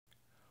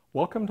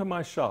Welcome to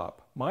my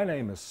shop. My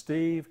name is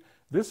Steve.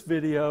 This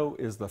video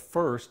is the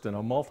first in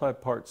a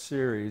multi-part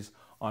series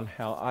on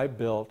how I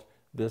built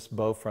this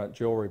Bowfront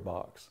jewelry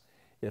box.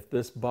 If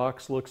this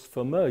box looks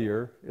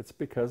familiar, it's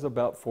because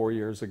about 4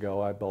 years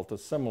ago I built a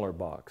similar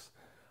box.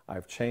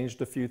 I've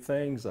changed a few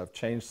things, I've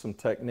changed some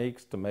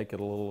techniques to make it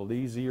a little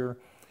easier,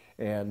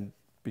 and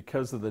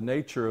because of the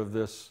nature of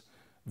this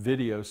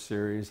video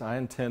series, I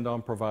intend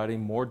on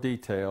providing more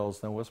details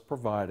than was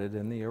provided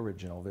in the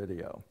original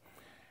video.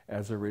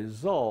 As a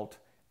result,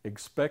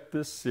 expect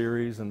this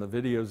series and the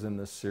videos in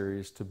this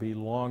series to be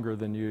longer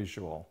than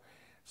usual.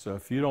 So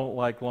if you don't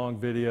like long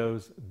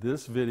videos,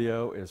 this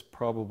video is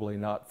probably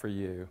not for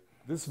you.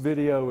 This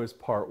video is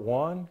part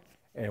 1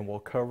 and will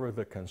cover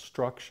the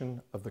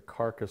construction of the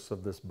carcass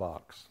of this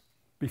box.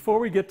 Before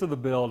we get to the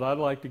build, I'd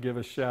like to give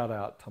a shout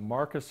out to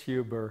Marcus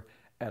Huber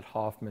at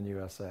Hoffman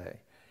USA.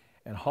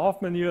 And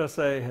Hoffman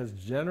USA has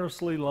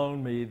generously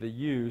loaned me the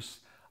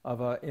use of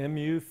a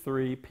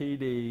MU3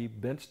 PD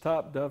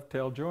benchtop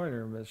dovetail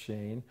joiner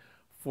machine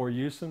for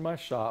use in my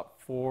shop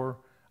for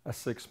a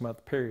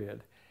 6-month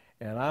period.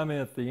 And I'm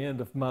at the end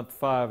of month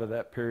 5 of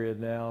that period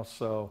now,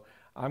 so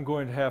I'm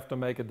going to have to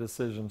make a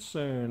decision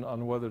soon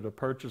on whether to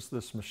purchase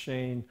this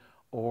machine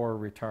or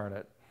return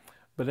it.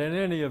 But in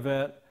any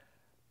event,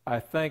 I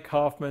thank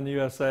Hoffman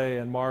USA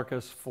and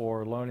Marcus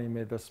for loaning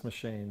me this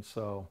machine.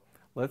 So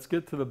let's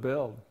get to the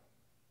build.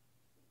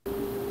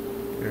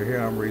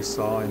 Here I'm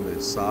resawing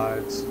the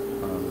sides.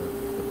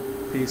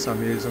 The piece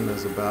I'm using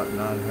is about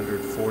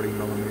 940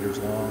 millimeters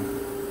long,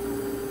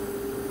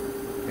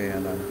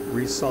 and I'm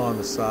resawing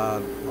the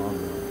side on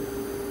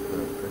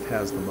that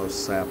has the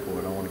most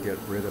sapwood. I want to get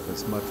rid of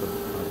as much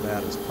of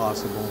that as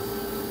possible.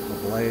 The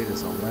blade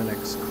is a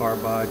Lennox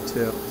carbide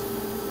tipped,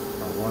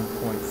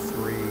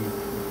 1.3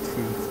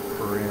 teeth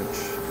per inch,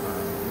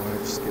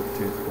 1-inch skip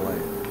tooth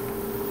blade,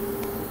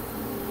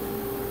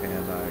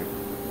 and I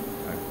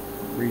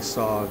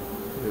resawed.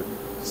 The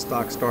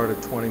stock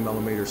started 20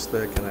 millimeters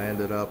thick and I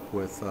ended up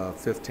with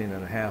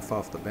 15.5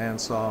 off the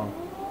bandsaw.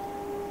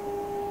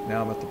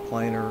 Now I'm at the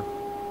planer,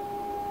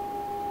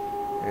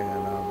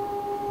 and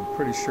I'm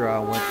pretty sure I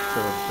went to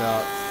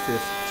about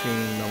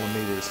 15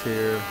 millimeters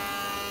here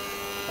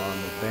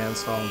on the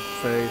bandsaw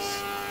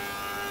face,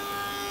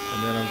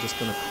 and then I'm just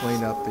going to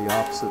clean up the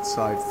opposite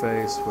side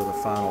face with a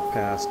final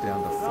pass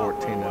down to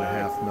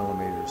 14.5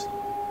 millimeters.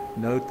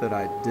 Note that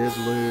I did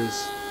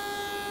lose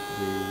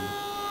the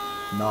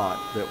knot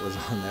that was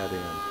on that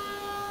end.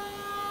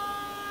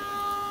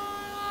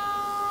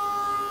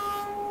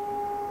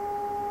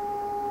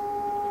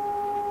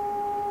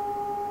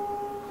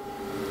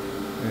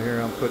 And here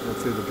I'm putting it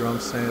through the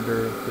drum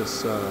sander.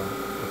 This the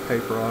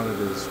paper on it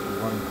is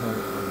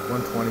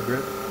 120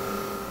 grit,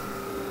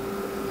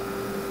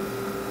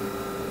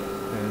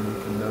 and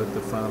you can note the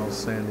final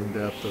sanding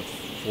depth of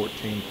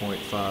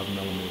 14.5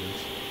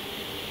 millimeters.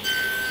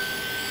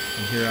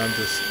 And here I'm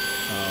just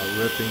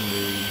ripping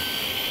the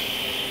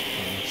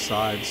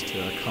sides to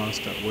a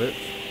constant width.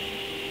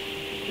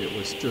 It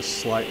was just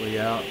slightly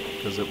out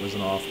because it was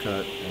an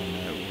offcut and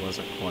it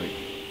wasn't quite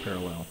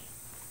parallel.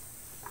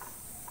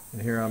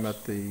 And here I'm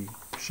at the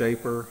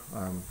shaper.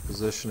 I'm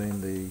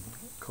positioning the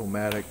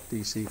Chromatic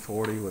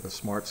DC40 with a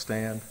smart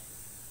stand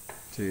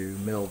to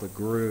mill the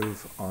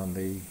groove on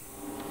the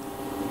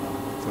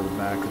for the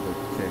back of the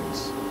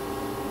case.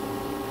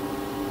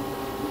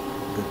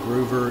 The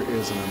groover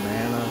is an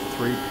Amana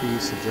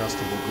 3-piece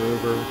adjustable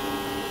groover.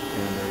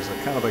 And there's a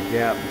kind of a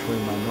gap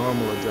between my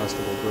normal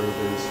adjustable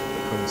groovers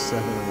between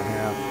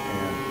 7.5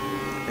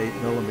 and 8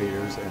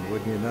 millimeters, and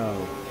wouldn't you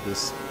know,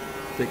 this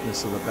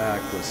thickness of the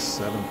back was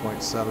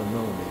 7.7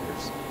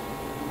 millimeters.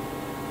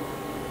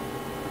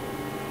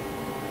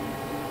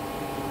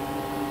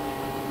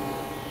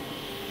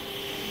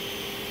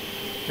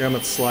 Here I'm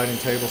at the sliding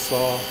table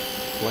saw,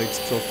 blade's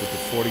tilted to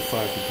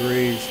 45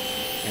 degrees,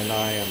 and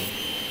I am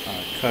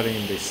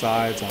cutting the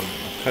sides. I'm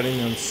cutting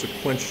them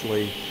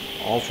sequentially,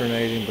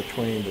 alternating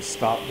between the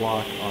stop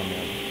block on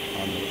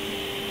the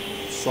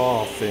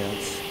saw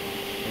fence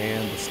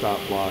and the stop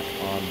block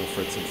on the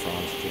Fritz and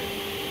Franz jig.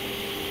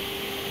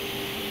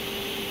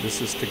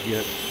 This is to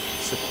get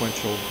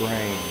sequential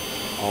grain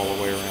all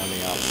the way around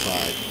the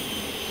outside.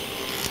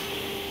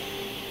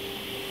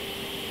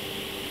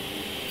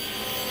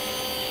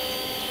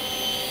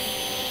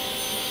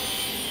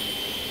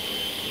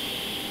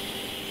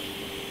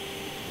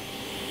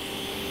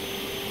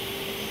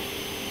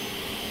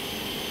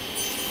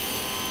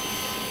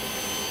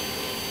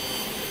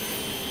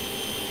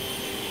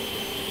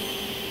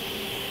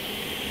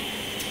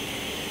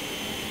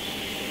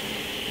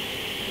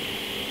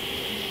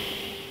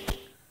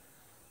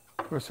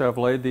 Of course, I've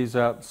laid these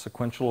out in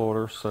sequential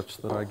order such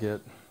that I get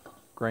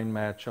grain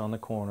match on the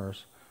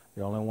corners.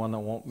 The only one that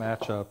won't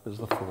match up is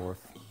the 4th.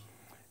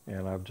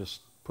 And I've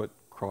just put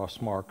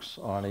cross marks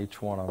on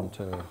each one of them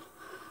to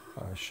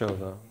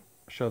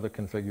show the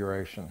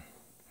configuration.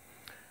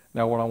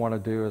 Now what I want to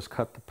do is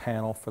cut the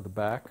panel for the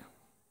back.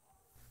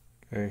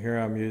 Okay, here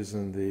I'm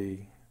using the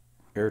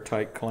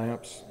airtight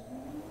clamps,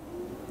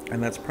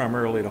 and that's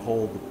primarily to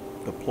hold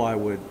the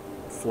plywood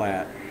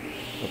flat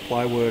The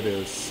plywood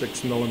is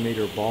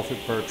 6mm Baltic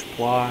birch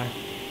ply,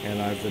 and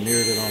I've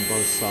veneered it on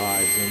both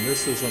sides. And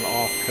this is an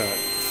offcut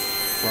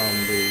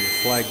from the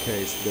flag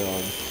case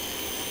build,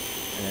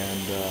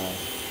 and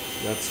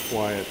that's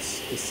why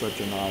it's such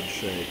an odd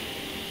shape.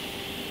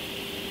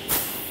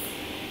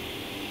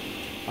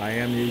 I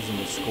am using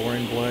a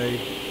scoring blade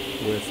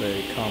with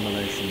a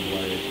combination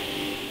blade,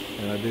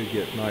 and I do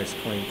get nice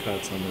clean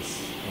cuts on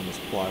this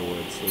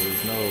plywood. So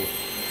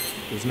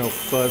there's no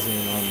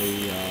fuzzing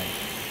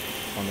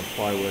on the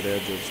plywood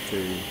edges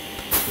to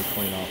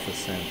clean off the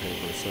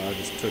sandpaper. So I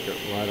just took it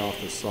right off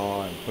the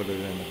saw and put it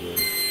in the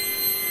groove.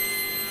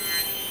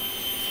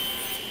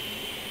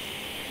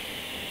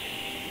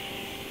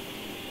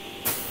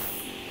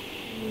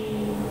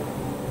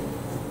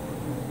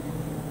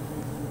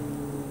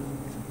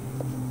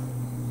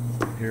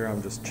 Here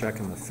I'm just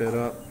checking the fit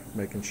up,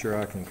 making sure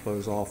I can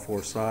close all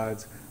four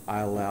sides.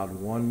 I allowed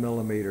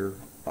 1mm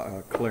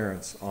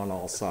clearance on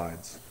all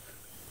sides.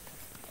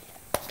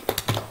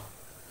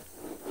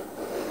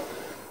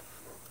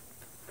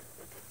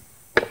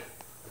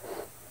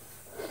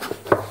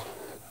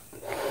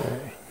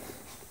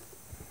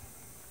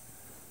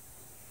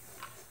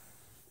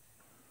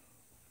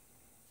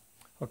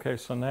 Okay,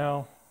 so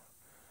now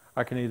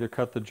I can either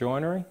cut the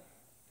joinery,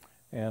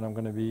 and I'm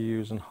going to be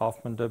using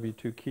Hoffman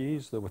W2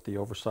 keys with the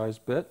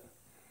oversized bit,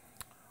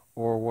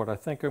 or what I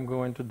think I'm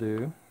going to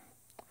do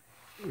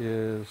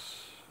is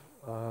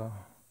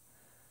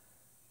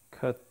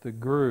cut the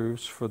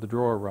grooves for the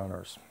drawer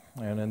runners.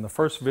 And in the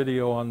first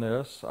video on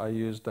this, I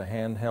used a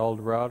handheld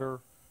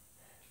router.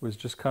 It was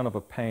just kind of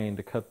a pain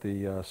to cut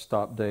the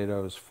stop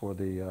dados for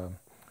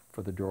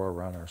the drawer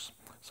runners.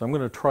 So I'm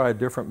going to try a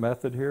different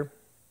method here.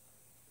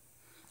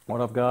 What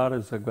I've got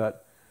is I've got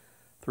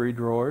 3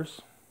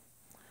 drawers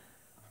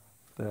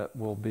that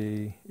will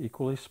be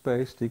equally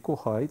spaced, equal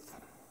height,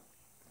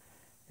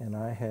 and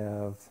I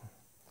have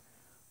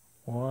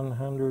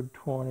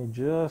 120,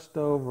 just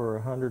over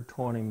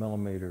 120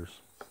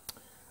 millimeters.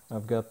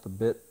 I've got the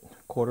bit,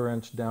 1/4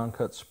 inch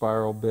downcut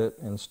spiral bit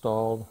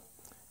installed,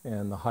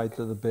 and the height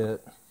of the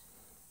bit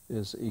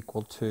is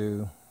equal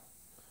to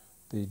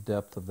the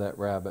depth of that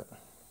rabbet,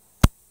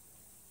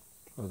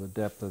 or the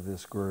depth of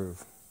this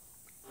groove.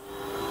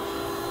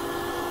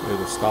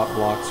 The stop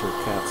blocks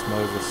are Cat's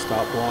Moses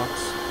stop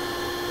blocks.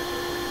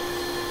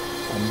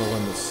 I'm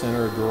milling the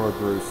center drawer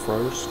groove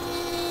first.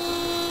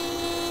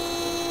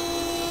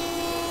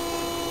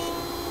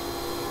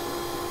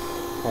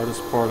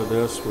 Hardest part of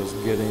this was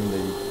getting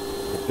the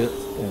bit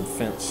and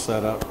fence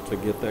set up to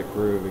get that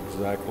groove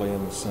exactly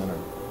in the center.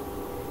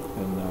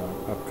 And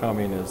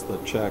upcoming is the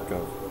check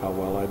of how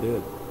well I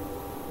did.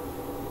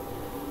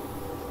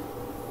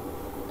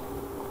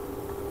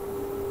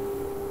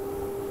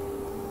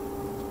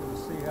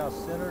 See how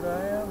centered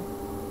I am?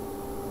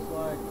 It's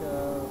like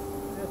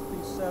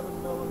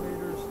 57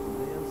 millimeters to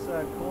the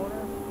inside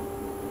corner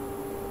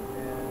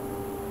and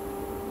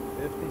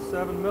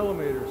 57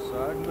 millimeters, so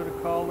I'm going to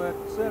call that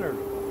centered.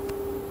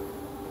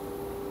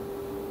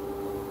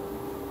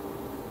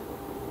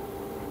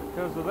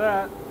 Because of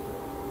that,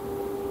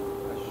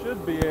 I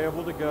should be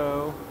able to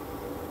go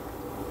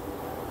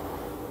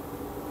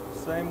the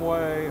same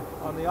way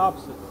on the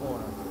opposite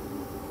corner,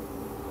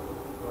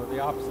 or the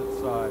opposite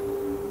side.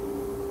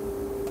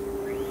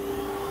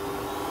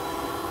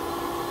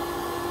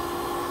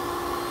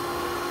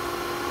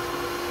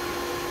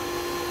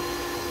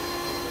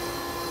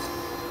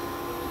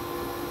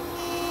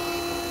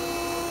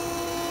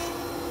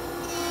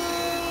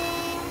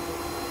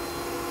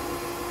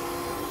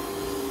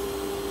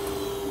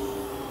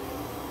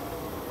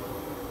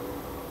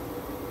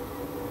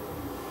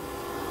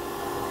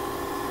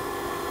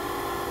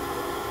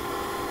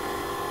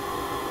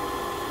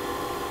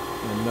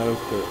 And note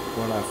that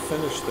when I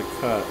finish the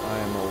cut, I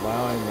am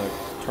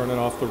turning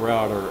off the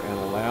router and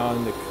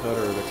allowing the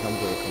cutter to come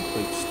to a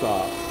complete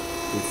stop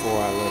before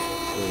I lift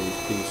the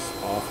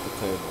piece off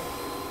the table.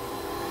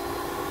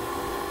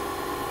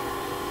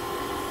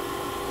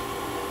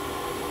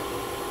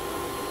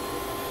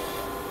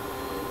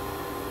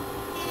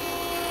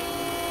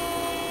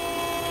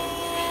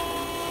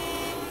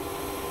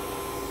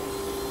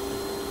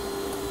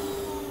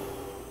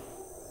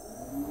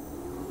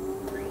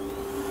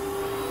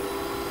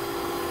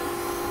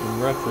 In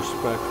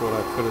retrospect, what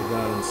I could have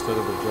done instead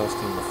of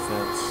adjusting the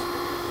fence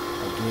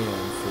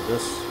again for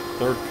this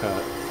third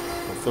cut,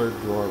 the third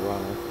drawer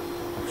runner,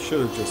 I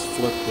should have just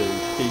flipped the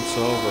piece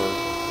over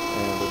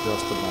and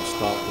adjusted my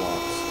stop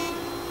blocks.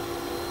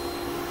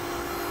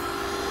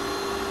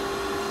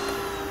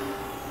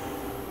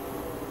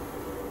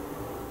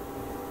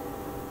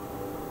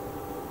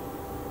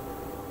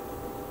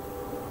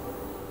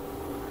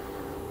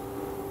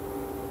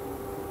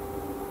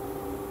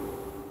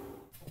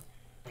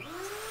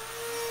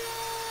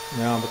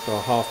 Now I'm at the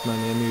Hoffman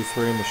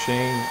MU3 machine,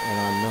 and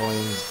I'm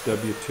milling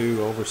W2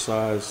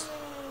 oversized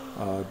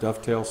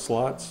dovetail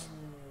slots.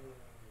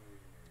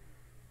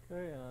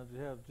 Okay, and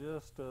I have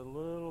just a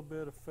little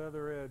bit of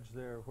feather edge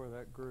there where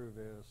that groove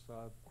is, so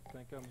I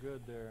think I'm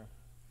good there.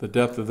 The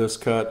depth of this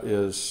cut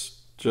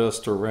is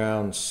just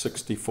around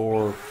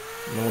 64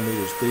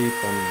 millimeters deep.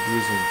 I'm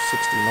using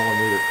 60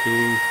 millimeter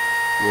key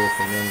with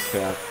an end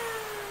cap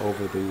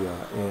over the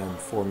end,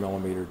 4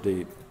 millimeter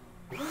deep.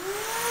 And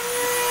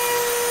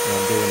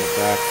I'm doing the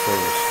back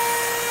first.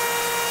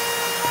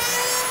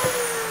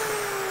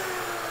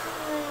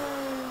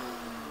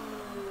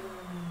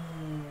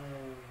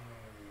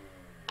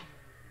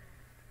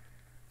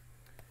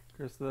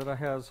 Here's that it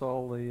has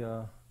all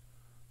the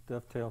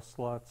dovetail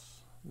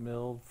slots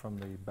milled from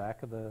the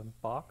back of the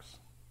box.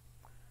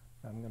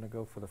 I'm going to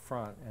go for the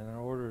front, and in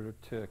order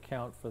to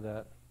account for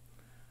that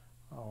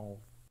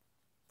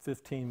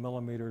 15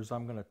 millimeters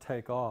I'm going to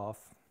take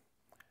off,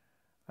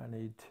 I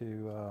need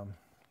to,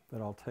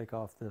 then I'll take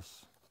off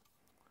this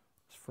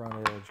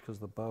front edge because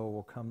the bow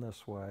will come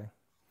this way.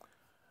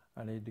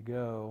 I need to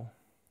go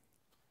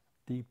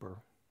deeper,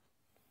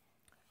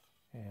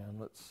 and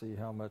let's see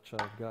how much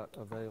I've got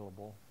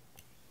available.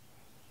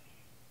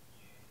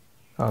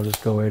 I'll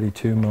just go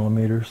 82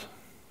 millimeters.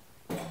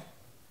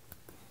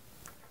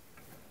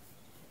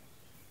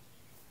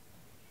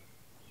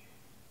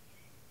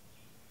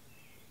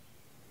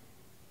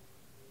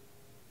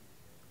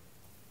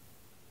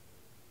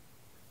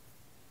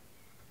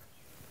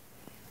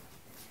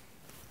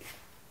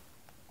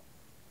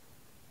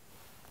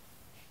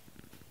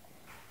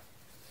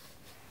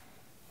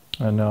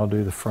 And now I'll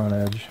do the front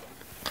edge.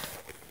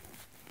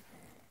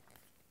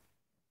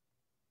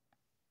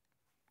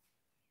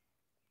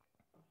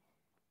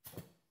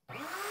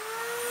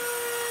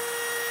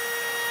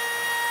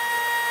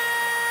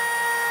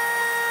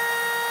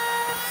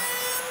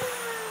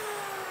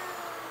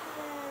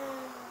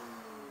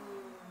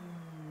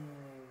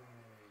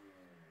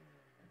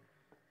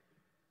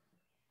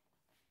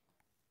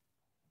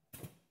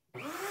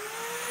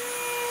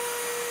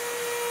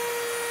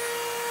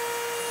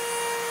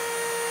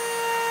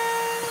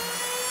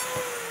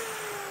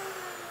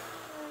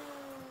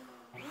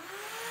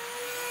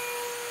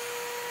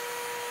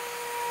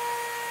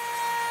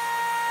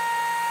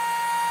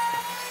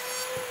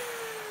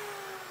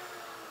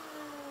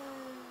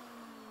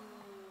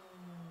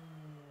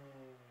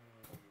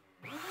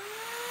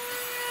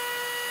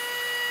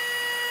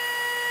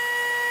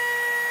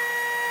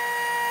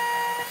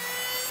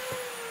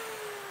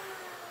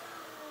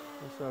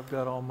 So I've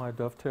got all my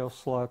dovetail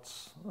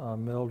slots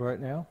milled right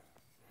now,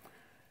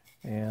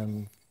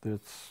 and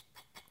it's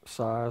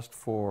sized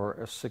for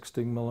a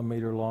 60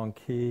 millimeter long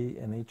key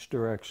in each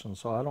direction,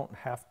 so I don't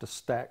have to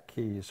stack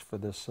keys for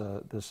this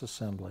this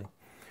assembly.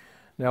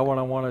 Now what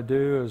I want to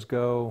do is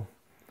go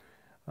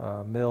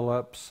mill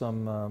up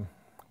some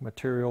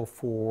material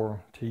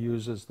to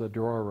use as the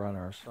drawer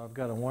runners. So I've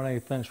got a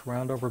 1/8 inch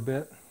roundover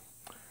bit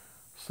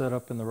set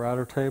up in the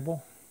router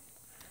table.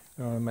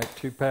 I'm going to make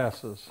 2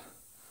 passes.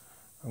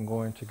 I'm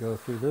going to go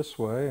through this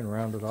way and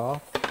round it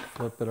off,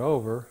 flip it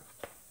over,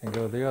 and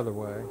go the other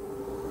way.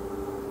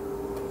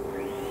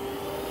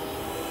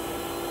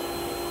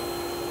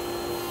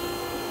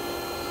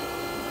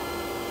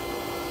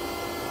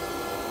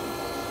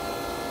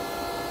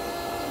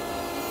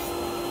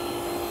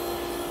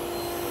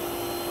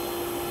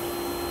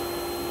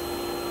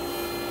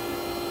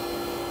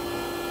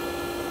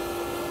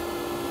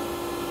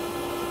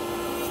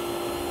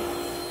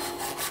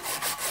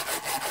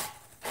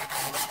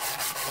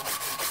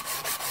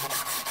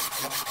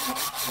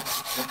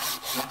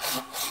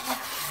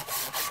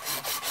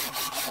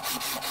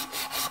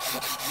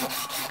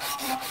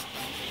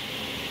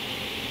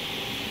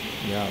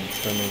 Now I'm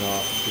trimming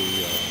off the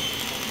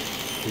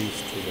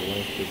piece to the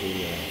length of the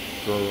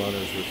drawer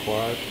runners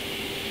required.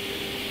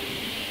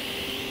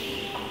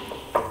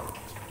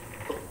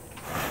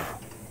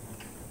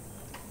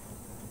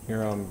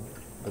 Here I'm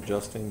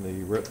adjusting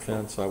the rip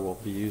fence. I will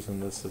be using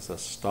this as a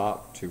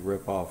stop to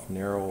rip off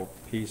narrow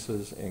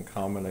pieces in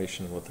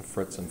combination with the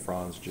Fritz and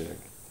Franz jig.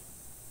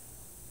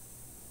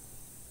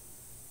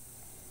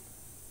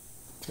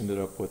 Ended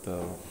up with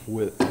a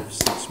width of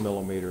 6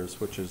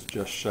 millimeters, which is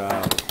just shy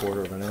of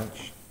 1/4 of an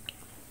inch.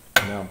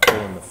 Now I'm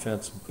pulling the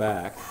fence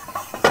back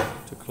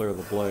to clear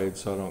the blade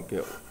so I don't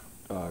get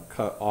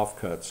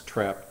offcuts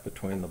trapped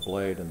between the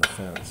blade and the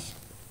fence.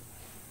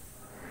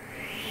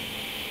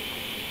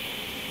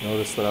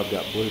 Notice that I've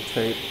got blue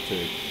tape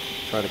to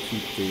try to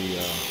keep the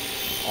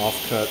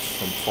offcuts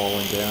from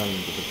falling down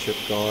into the chip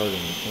guard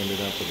and ended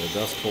up with a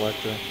dust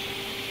collector.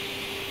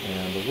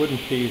 And the wooden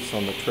piece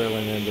on the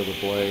trailing end of the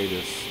blade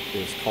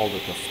is called a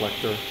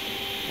deflector,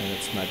 and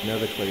it's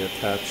magnetically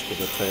attached to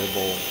the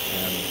table,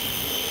 and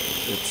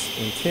its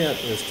intent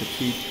is to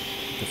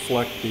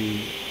deflect the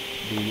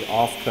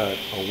offcut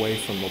away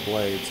from the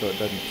blade so it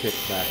doesn't kick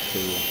back to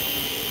you.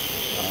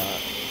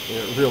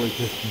 It really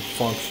didn't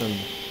function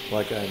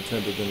like I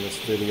intended in this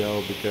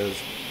video because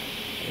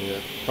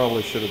it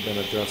probably should have been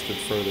adjusted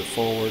further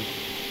forward,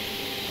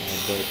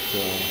 but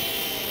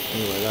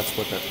anyway, that's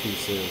what that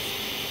piece is.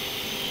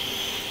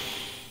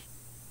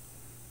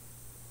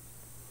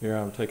 Here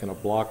I'm taking a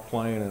block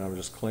plane and I'm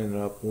just cleaning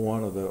up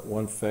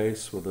one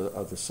face with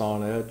the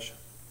sawn edge,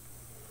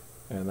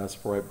 and that's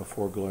right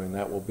before gluing.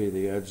 That will be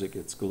the edge that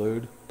gets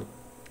glued.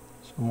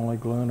 So I'm only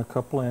gluing a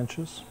couple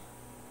inches.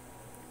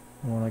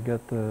 When I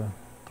get the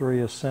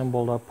 3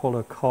 assembled, I pull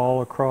a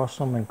caul across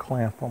them and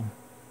clamp them.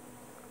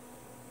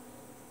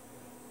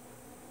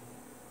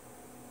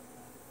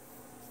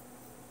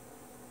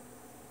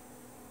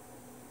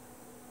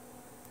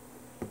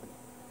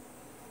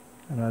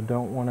 And I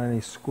don't want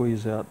any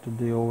squeeze out to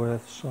deal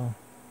with, so.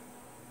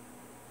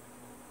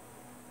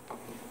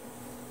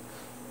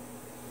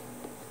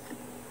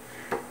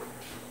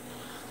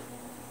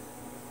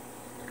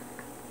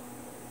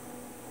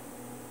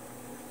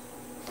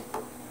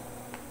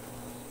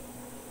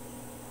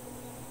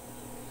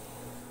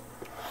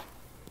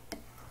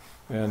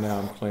 And now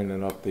I'm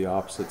cleaning up the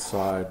opposite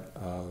side,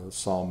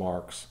 saw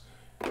marks.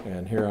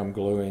 And here I'm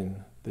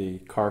gluing the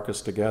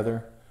carcass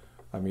together.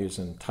 I'm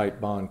using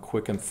Tight Bond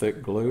quick and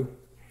thick glue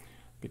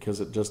because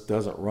it just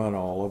doesn't run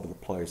all over the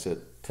place.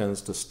 It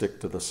tends to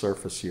stick to the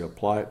surface you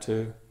apply it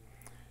to.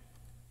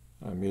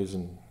 I'm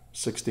using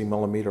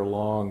 60mm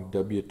long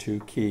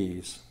W2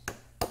 keys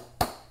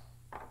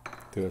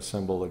to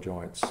assemble the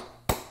joints.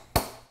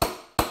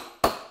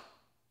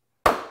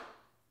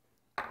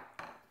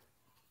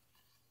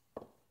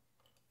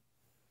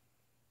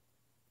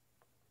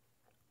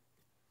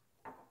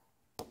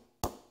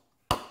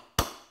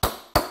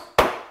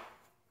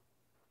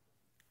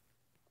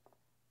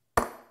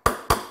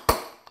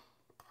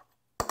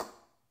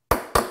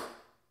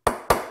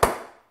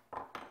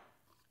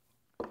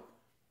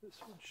 This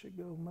one should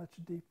go much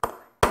deeper.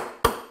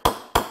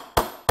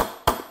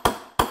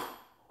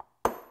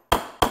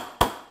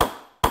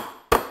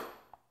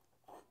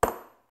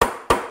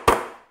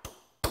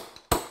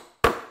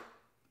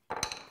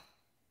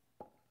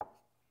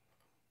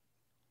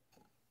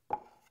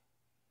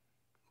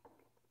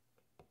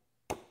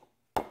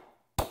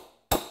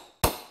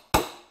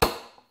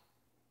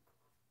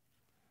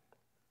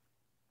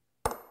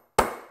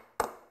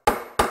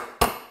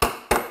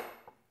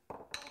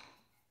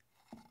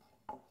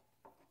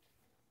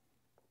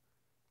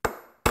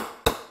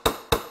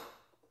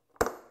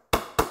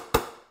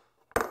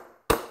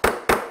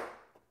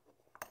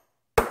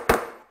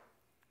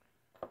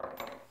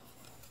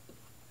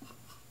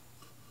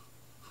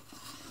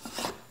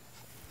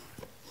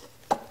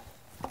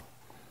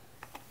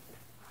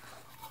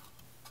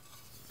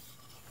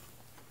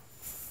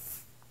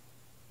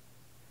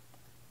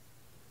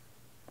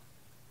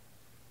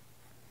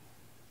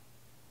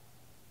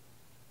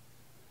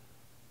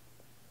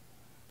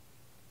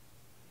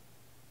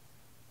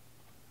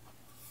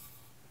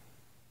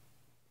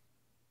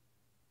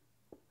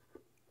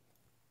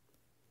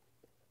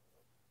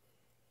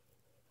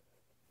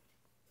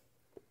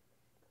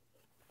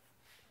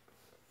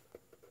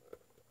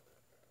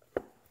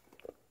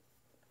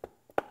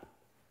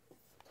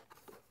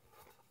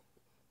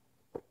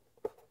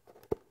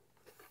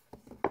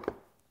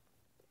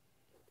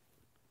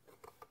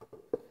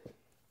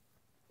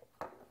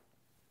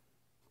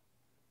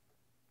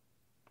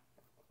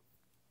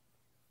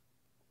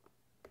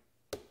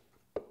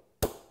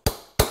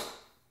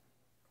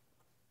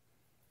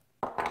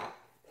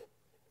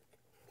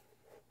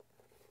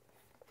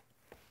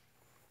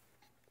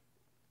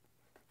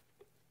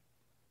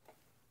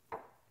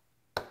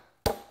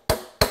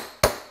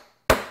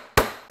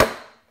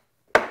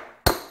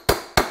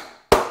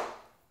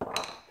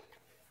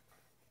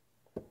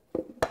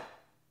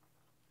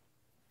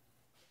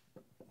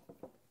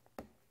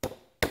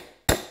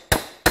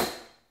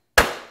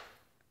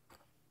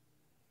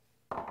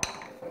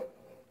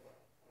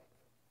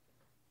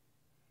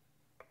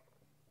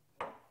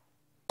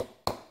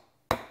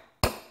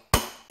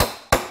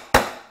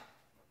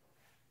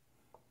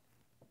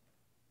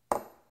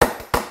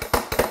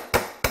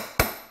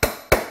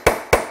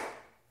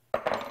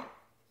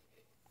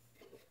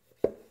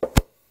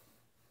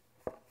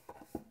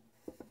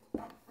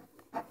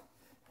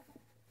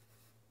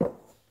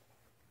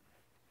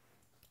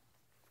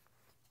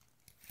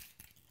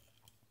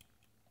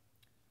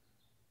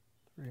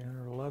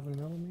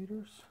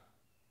 $311mm,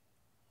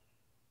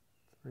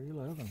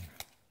 311.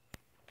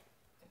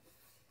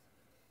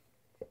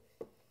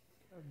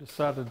 I've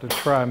decided to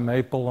try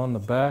maple on the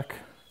back,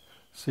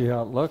 see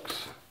how it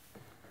looks.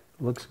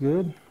 It looks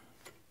good.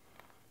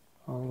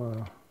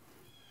 I'll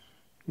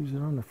use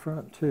it on the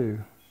front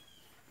too.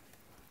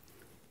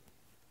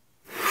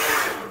 So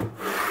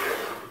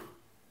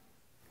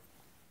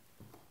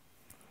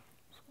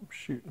I'm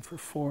shooting for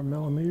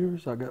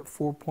 4mm. I got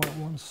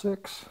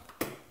 4.16.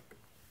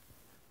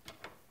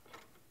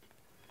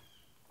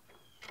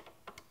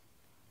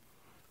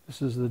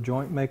 This is the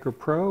Joint Maker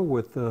Pro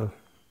with the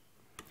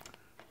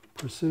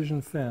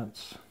precision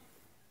fence.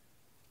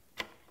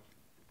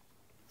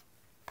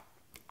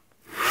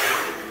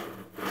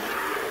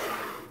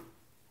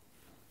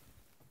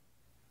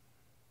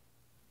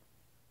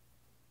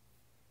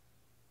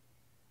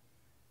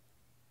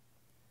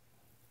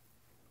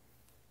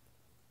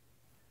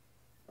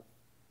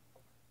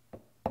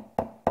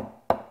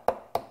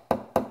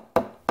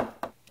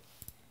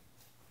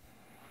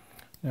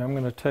 Now I'm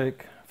going to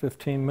take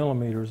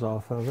 15mm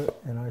off of it,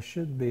 and I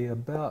should be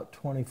about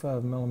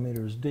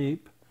 25mm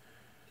deep,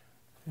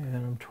 and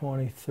I'm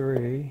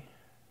 23.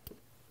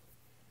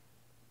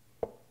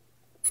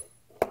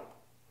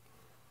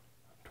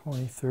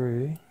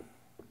 23,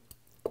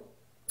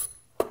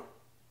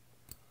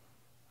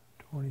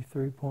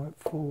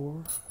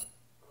 23.4,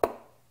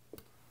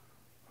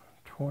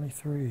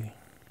 23.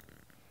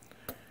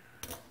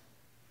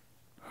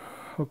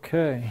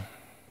 Okay,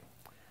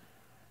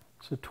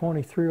 so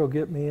 23 will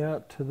get me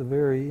out to the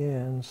very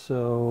end,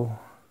 so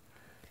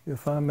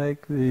if I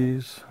make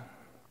these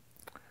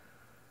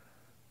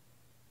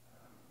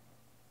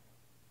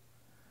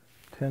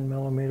 10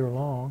 millimeter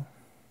long,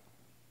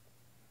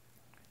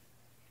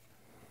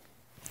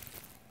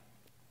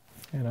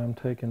 and I'm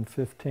taking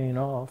 15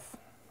 off,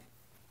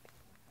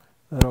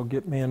 that'll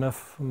get me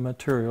enough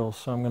material,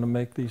 so I'm going to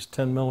make these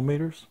 10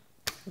 millimeters.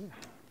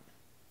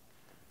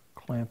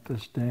 Clamp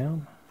this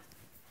down.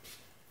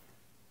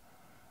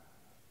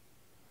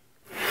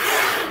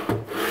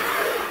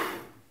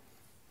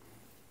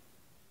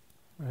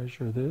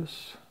 Measure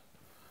this.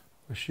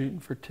 We're shooting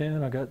for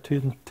 10. I got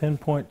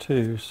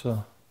 10.2,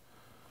 so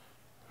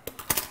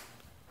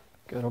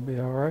that'll be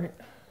all right.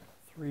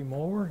 3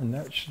 more, and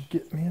that should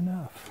get me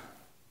enough.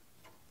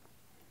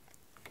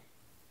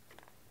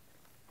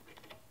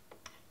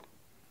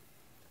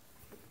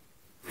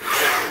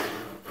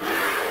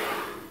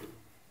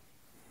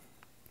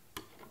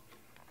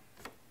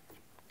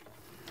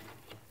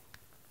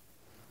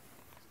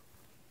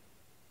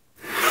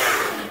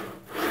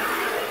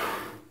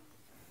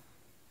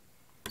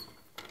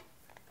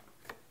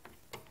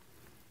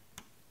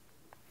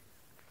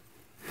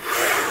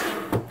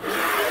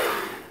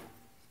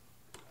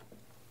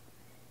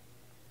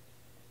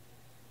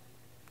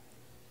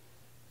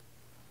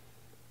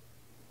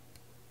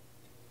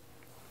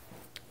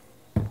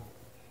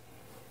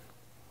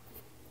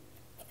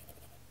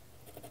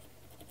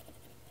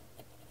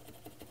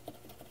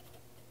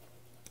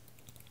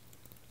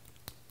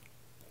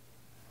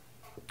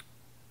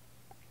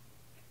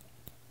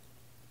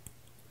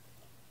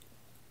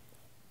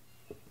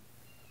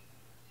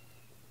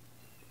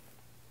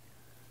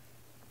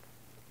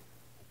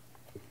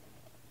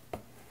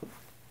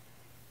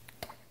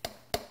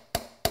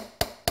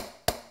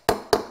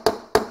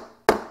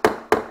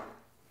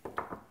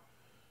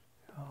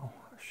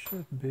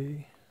 Should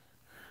be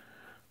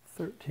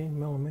 13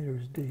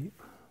 millimeters deep.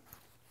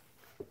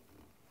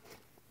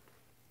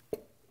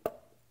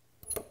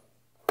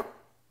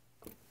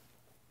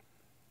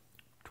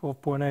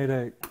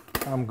 $12.88.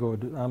 I'm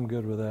good. I'm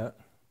good with that.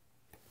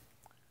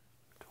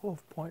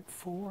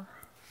 12.4.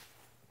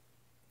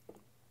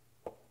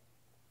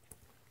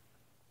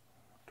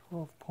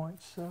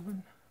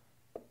 12.7.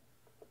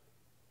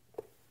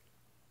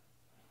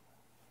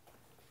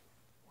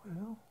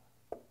 Well,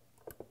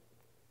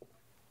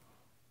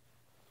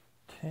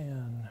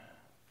 10.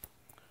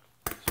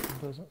 This one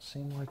doesn't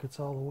seem like it's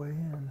all the way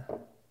in.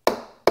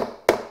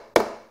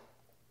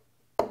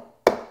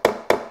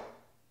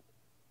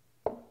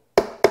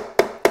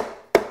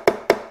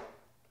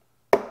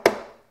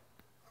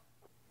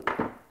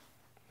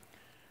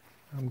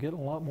 I'm getting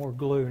a lot more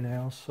glue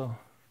now, so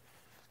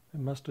it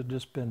must have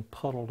just been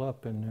puddled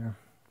up in there.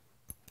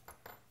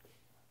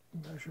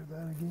 Measure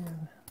that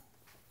again.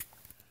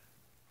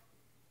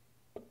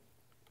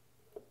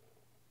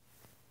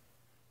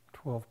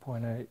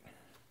 12.8.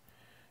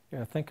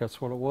 Yeah, I think that's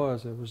what it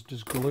was. It was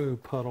just glue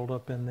puddled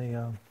up in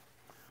the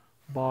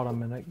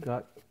bottom, and it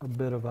got a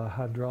bit of a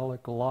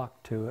hydraulic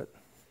lock to it.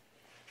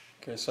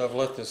 Okay, so I've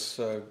let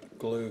this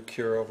glue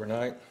cure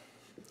overnight,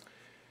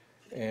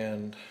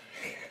 and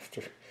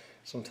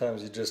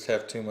sometimes you just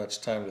have too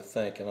much time to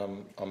think,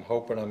 and I'm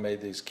hoping I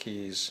made these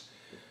keys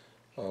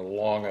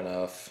long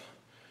enough,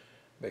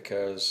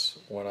 because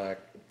when I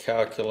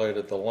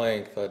calculated the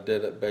length, I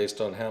did it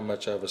based on how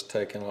much I was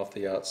taking off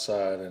the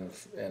outside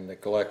and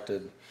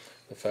neglected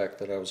the fact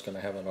that I was going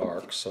to have an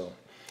arc. So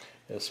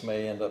this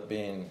may end up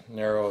being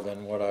narrower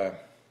than what I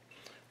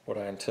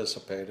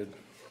anticipated.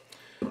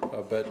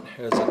 But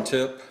as a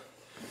tip,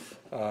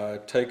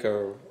 take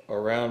a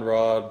round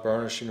rod,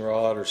 burnishing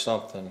rod or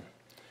something,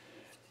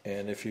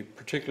 and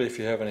particularly if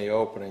you have any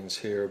openings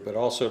here, but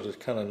also to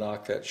kind of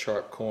knock that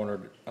sharp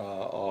corner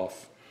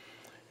off,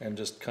 and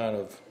just kind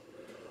of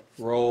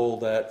roll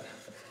that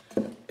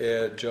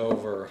edge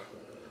over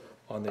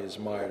on these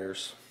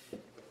miters.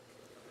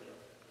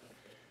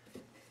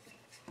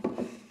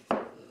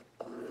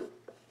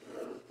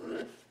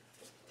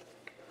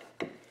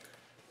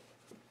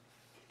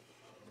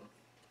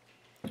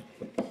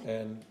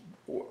 And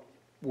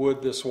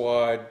wood this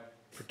wide,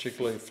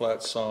 particularly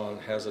flat sawn,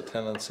 has a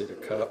tendency to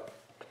cup.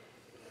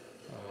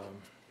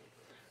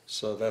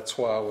 So that's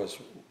why I was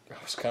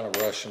kind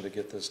of rushing to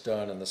get this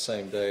done in the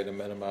same day to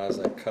minimize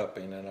that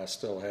cupping, and I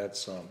still had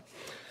some.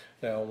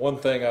 Now, one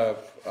thing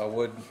I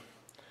would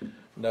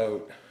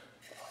note,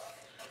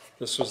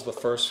 this was the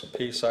first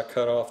piece I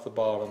cut off the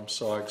bottom,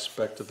 so I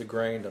expected the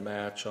grain to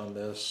match on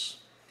this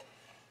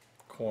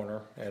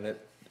corner, and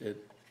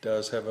it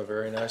does have a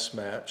very nice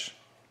match.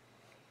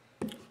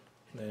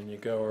 Then you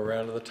go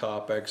around to the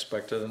top. I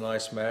expected a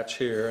nice match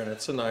here, and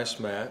it's a nice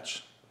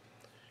match.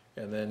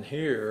 And then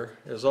here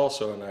is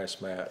also a nice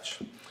match.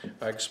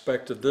 I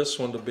expected this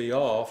one to be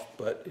off,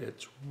 but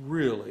it's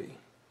really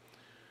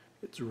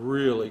It's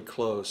really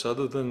close.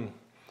 Other than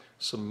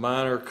some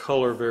minor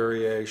color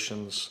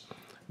variations,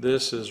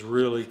 this is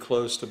really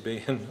close to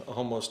being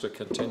almost a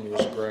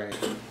continuous grain.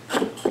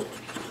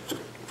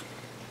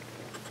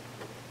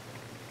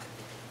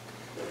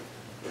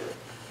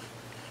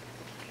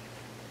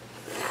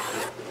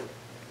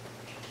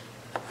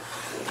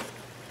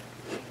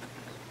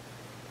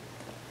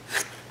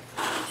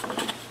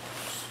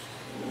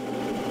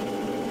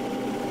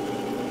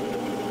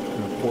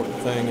 The important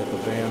thing at the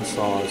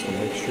bandsaw is to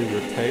make sure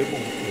your table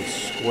is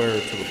square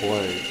to the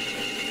blade.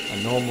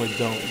 I normally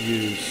don't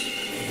use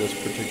this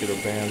particular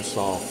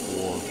bandsaw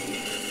for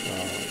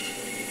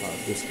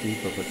this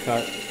deep of a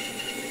cut,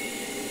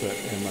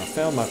 and I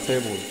found my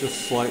table was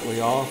just slightly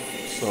off,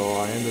 so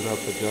I ended up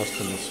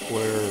adjusting the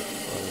square of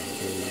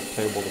the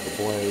table to the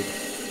blade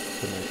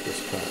to make this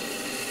cut.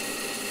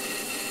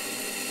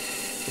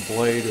 The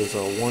blade is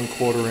a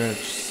 1/4 inch,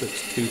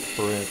 6/2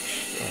 per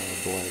inch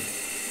blade.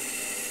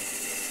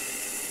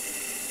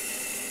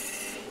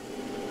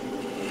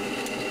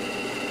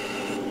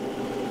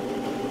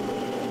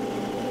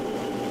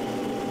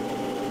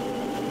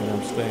 And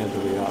I'm staying to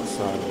the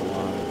outside of the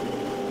line.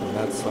 On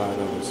that side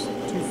I was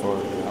too far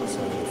to the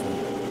outside, I think.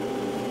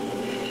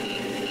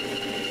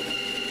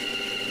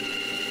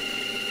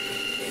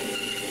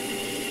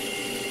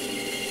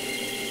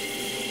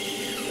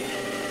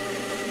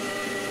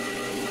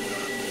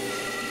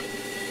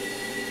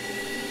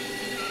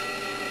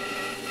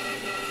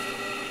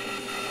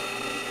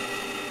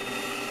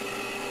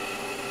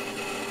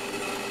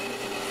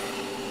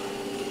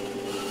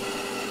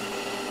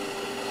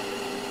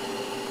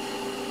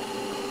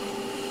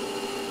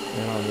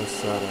 And on this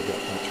side I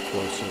got much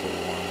closer to the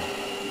line.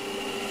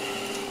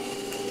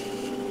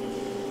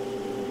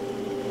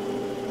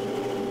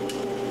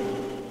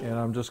 And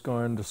I'm just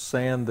going to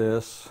sand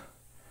this,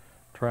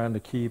 trying to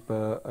keep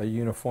a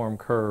uniform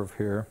curve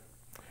here.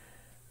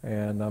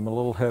 And I'm a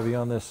little heavy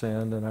on this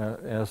end, and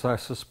as I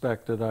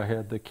suspected, I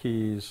had the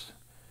keys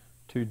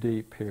too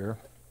deep here.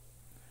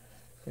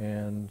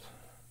 And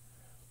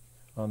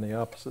on the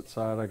opposite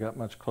side I got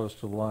much closer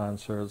to the line,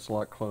 so it's a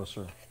lot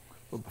closer.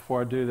 But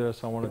before I do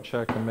this, I want to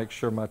check and make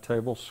sure my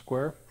table's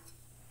square.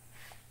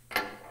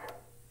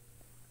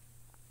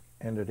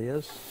 And it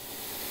is.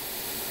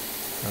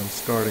 I'm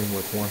starting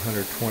with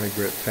 120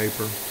 grit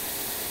paper.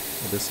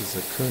 This is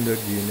a Kundig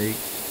Unique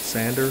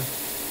sander,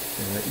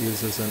 and it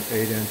uses an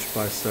 8-inch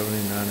by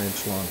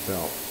 79-inch long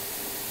belt.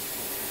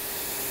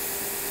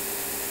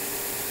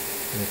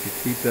 And if you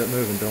keep that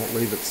moving, don't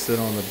leave it sit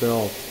on the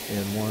belt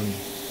in one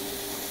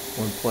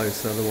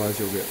place, otherwise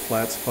you'll get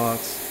flat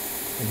spots.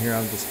 And here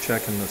I'm just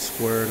checking the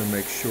square to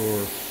make sure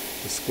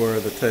the square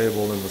of the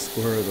table and the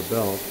square of the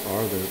belt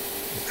are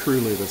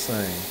truly the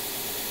same.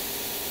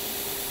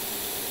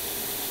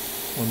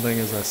 One thing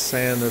is I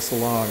sand this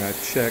along, I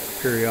check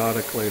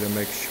periodically to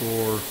make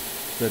sure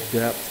the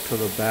depth to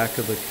the back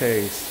of the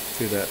case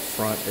to that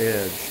front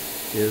edge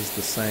is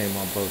the same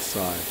on both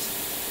sides.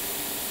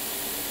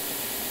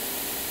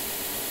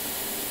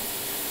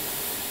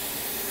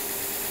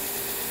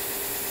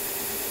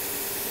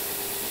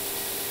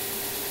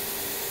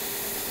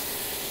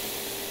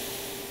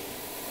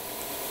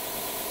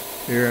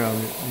 Here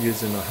I'm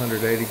using a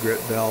 180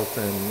 grit belt,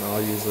 and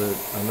I'll use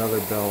another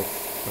belt.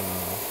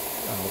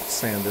 I'll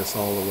sand this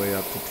all the way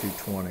up to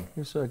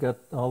 220. So I got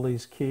all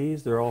these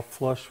keys. They're all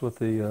flush with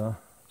the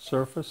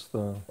surface,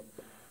 the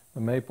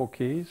maple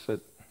keys. I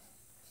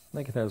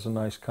think it has a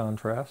nice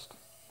contrast.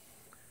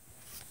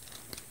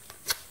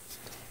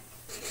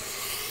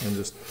 And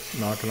just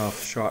knocking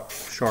off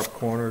sharp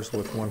corners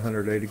with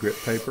 180 grit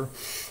paper.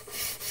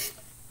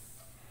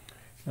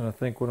 And I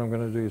think what I'm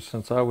going to do,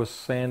 since I was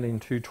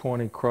sanding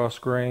 220 cross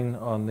grain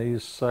on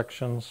these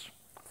sections,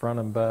 front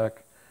and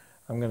back,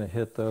 I'm going to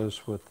hit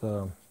those with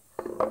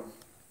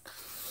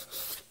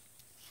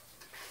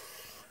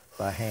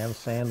by hand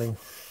sanding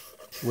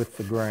with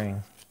the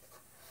grain.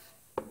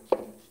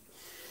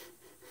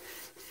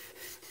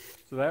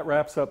 So that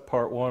wraps up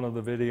part one of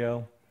the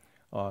video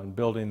on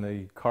building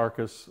the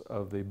carcass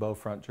of the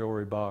Bowfront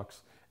jewelry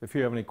box. If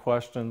you have any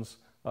questions,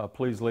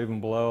 please leave them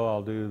below.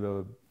 I'll do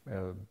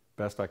the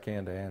best I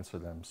can to answer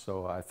them.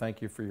 So I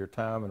thank you for your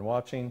time and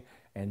watching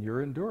and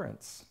your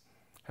endurance.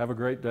 Have a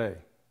great day.